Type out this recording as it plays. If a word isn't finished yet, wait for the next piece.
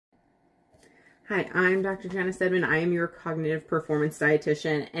Hi, I'm Dr. Jana Stedman. I am your cognitive performance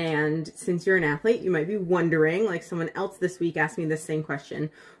dietitian. And since you're an athlete, you might be wondering, like someone else this week asked me the same question,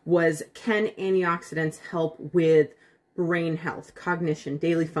 was can antioxidants help with brain health, cognition,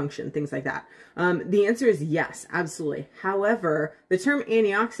 daily function, things like that? The answer is yes, absolutely. However, the term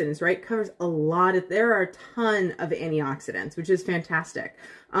antioxidants, right, covers a lot of, there are a ton of antioxidants, which is fantastic.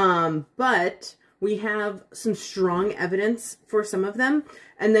 But we have some strong evidence for some of them,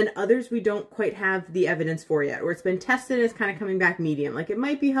 and then others we don't quite have the evidence for yet, or it's been tested and it's kind of coming back medium. Like it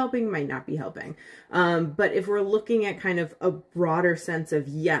might be helping, might not be helping. But if we're looking at kind of a broader sense of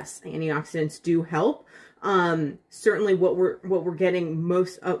yes, antioxidants do help, certainly what we're getting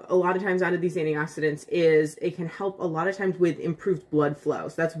a lot of times out of these antioxidants is it can help a lot of times with improved blood flow.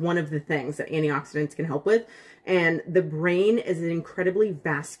 So that's one of the things that antioxidants can help with. And the brain is an incredibly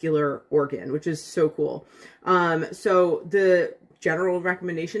vascular organ, which is so cool. So the general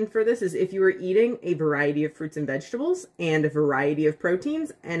recommendation for this is if you are eating a variety of fruits and vegetables and a variety of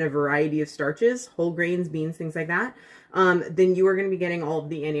proteins and a variety of starches, whole grains, beans, things like that, then you are going to be getting all of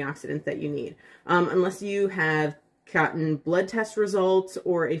the antioxidants that you need. Unless you have gotten blood test results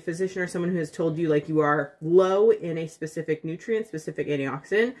or a physician or someone who has told you like you are low in a specific nutrient, specific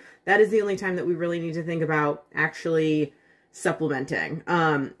antioxidant, that is the only time that we really need to think about actually supplementing.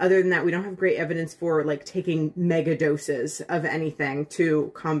 Other than that, we don't have great evidence for like taking mega doses of anything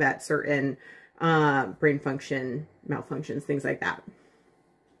to combat certain brain function malfunctions, things like that.